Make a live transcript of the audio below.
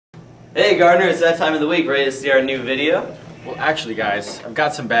Hey Gardner, it's that time of the week, ready to see our new video? Well, actually guys, I've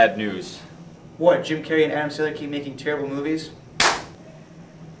got some bad news. What, Jim Carrey and Adam Sandler keep making terrible movies?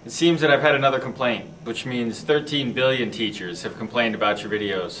 It seems that I've had another complaint, which means 13 billion teachers have complained about your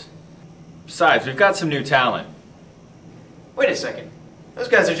videos. Besides, we've got some new talent. Wait a second. Those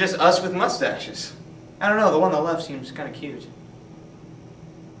guys are just us with mustaches. I don't know, the one on the left seems kind of cute.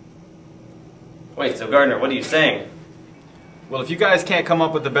 Wait, so Gardner, what are you saying? Well, if you guys can't come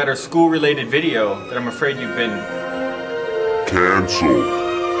up with a better school-related video, then I'm afraid you've been... Cancelled.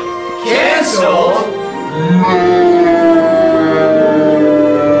 Cancelled?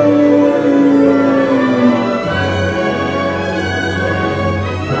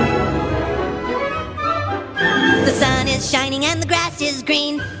 The sun is shining and the grass is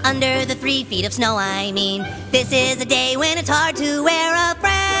green under the 3 feet of snow, I mean. This is a day when it's hard to wear a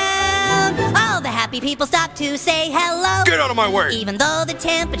frown. All the happy people stop to say hello. Get out of my way! Even though the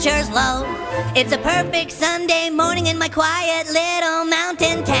temperature's low. It's a perfect Sunday morning in my quiet little